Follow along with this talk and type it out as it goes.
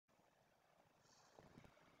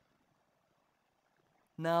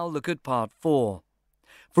Now look at part 4.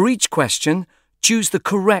 For each question, choose the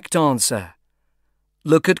correct answer.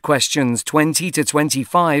 Look at questions 20 to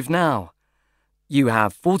 25 now. You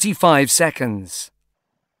have 45 seconds.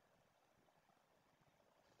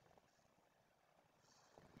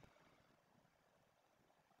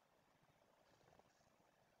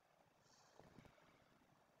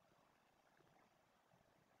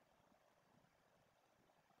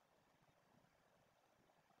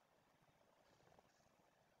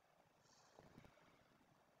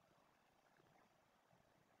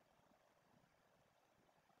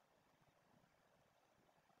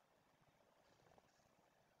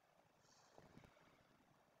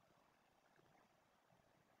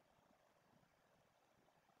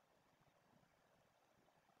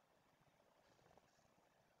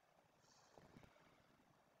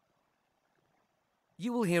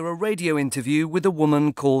 You will hear a radio interview with a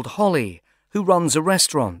woman called Holly, who runs a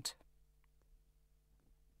restaurant.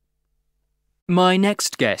 My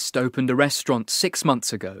next guest opened a restaurant 6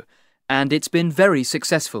 months ago, and it's been very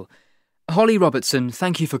successful. Holly Robertson,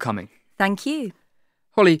 thank you for coming. Thank you.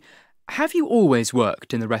 Holly, have you always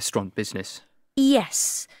worked in the restaurant business?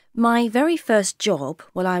 Yes. My very first job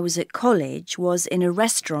while I was at college was in a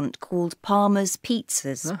restaurant called Palmer's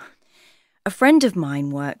Pizzas. Oh. A friend of mine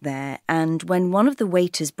worked there, and when one of the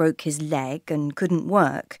waiters broke his leg and couldn't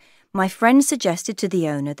work, my friend suggested to the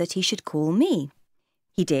owner that he should call me.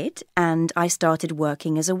 He did, and I started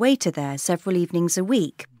working as a waiter there several evenings a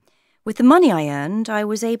week. With the money I earned, I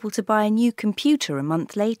was able to buy a new computer a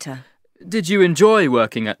month later. Did you enjoy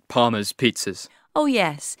working at Palmer's Pizzas? Oh,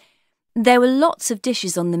 yes. There were lots of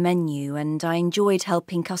dishes on the menu, and I enjoyed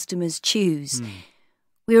helping customers choose.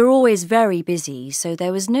 We were always very busy, so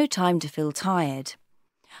there was no time to feel tired.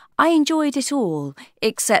 I enjoyed it all,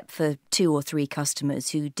 except for 2 or 3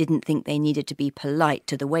 customers who didn't think they needed to be polite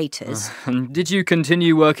to the waiters. Did you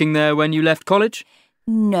continue working there when you left college?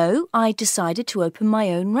 No, I decided to open my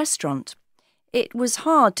own restaurant. It was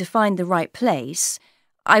hard to find the right place.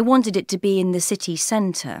 I wanted it to be in the city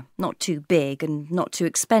centre, not too big and not too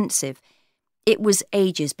expensive. It was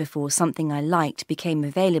ages before something I liked became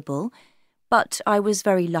available, but I was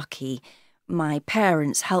very lucky. My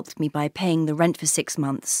parents helped me by paying the rent for 6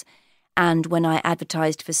 months, and when I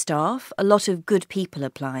advertised for staff, a lot of good people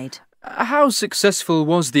applied. How successful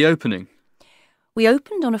was the opening? We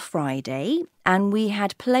opened on a Friday, and we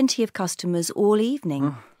had plenty of customers all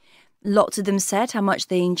evening. Lots of them said how much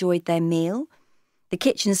they enjoyed their meal. The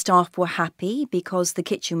kitchen staff were happy because the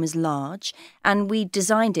kitchen was large, and we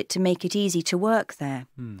designed it to make it easy to work there.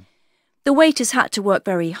 The waiters had to work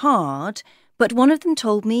very hard, but one of them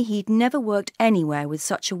told me he'd never worked anywhere with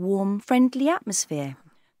such a warm, friendly atmosphere.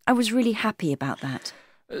 I was really happy about that.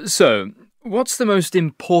 So, what's the most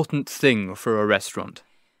important thing for a restaurant?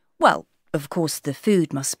 Well, of course the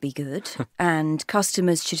food must be good, and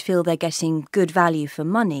customers should feel they're getting good value for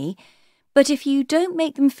money. But if you don't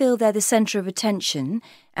make them feel they're the centre of attention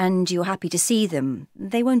and you're happy to see them,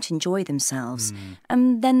 they won't enjoy themselves.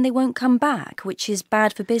 And then they won't come back, which is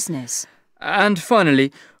bad for business. And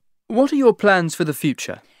finally, what are your plans for the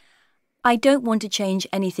future? I don't want to change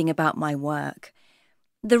anything about my work.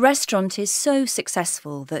 The restaurant is so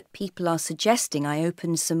successful that people are suggesting I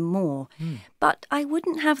open some more, but I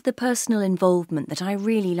wouldn't have the personal involvement that I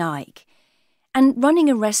really like. And running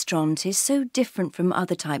a restaurant is so different from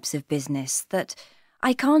other types of business that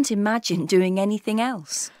I can't imagine doing anything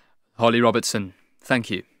else. Holly Robertson, thank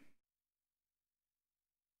you.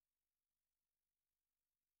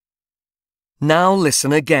 Now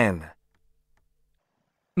listen again.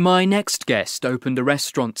 My next guest opened a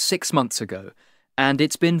restaurant 6 months ago, and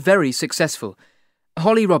it's been very successful.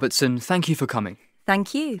 Holly Robertson, thank you for coming.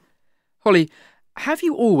 Thank you. Holly, have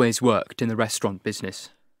you always worked in the restaurant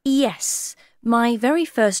business? Yes. My very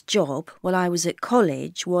first job while I was at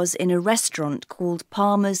college was in a restaurant called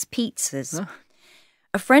Palmer's Pizzas.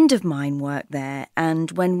 A friend of mine worked there,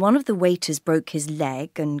 and when one of the waiters broke his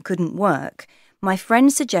leg and couldn't work, my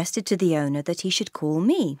friend suggested to the owner that he should call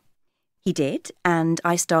me. He did, and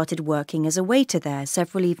I started working as a waiter there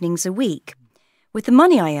several evenings a week. With the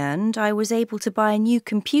money I earned, I was able to buy a new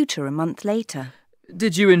computer a month later.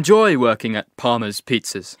 Did you enjoy working at Palmer's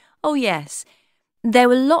Pizzas? Oh, yes. There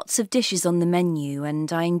were lots of dishes on the menu,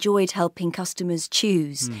 and I enjoyed helping customers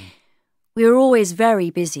choose. We were always very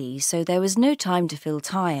busy, so there was no time to feel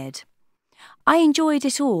tired. I enjoyed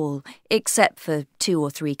it all, except for 2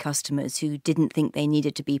 or 3 customers who didn't think they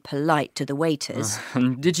needed to be polite to the waiters.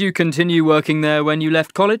 Did you continue working there when you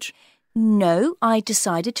left college? No, I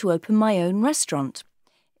decided to open my own restaurant.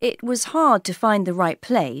 It was hard to find the right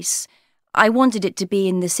place. I wanted it to be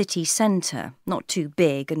in the city centre, not too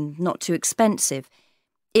big and not too expensive.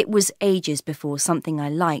 It was ages before something I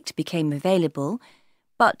liked became available,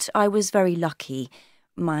 but I was very lucky.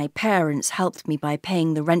 My parents helped me by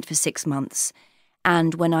paying the rent for 6 months,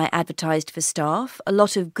 and when I advertised for staff, a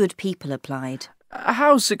lot of good people applied.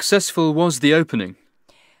 How successful was the opening?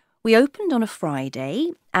 We opened on a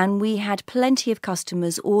Friday, and we had plenty of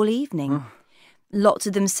customers all evening. Lots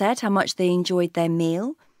of them said how much they enjoyed their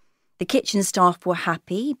meal. The kitchen staff were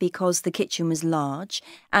happy because the kitchen was large,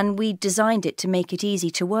 and we designed it to make it easy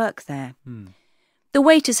to work there. The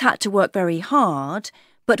waiters had to work very hard,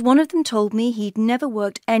 but one of them told me he'd never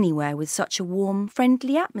worked anywhere with such a warm,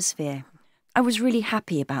 friendly atmosphere. I was really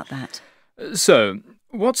happy about that. So,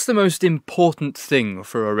 what's the most important thing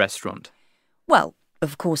for a restaurant? Well,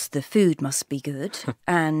 of course the food must be good,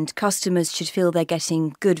 and customers should feel they're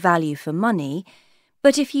getting good value for money.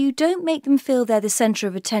 But if you don't make them feel they're the centre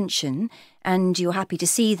of attention and you're happy to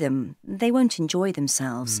see them, they won't enjoy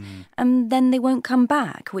themselves. And then they won't come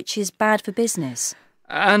back, which is bad for business.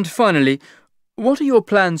 And finally, what are your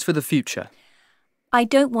plans for the future? I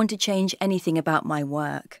don't want to change anything about my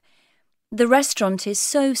work. The restaurant is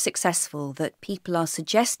so successful that people are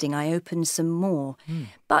suggesting I open some more,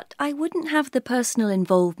 but I wouldn't have the personal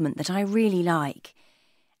involvement that I really like.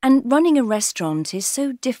 And running a restaurant is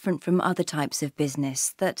so different from other types of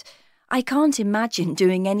business that I can't imagine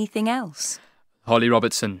doing anything else. Holly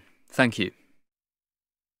Robertson, thank you.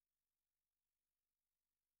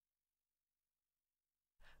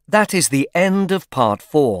 That is the end of part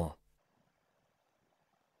 4.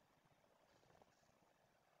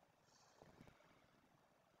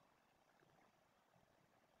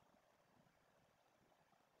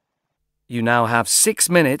 You now have 6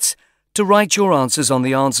 minutes to write your answers on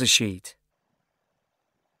the answer sheet.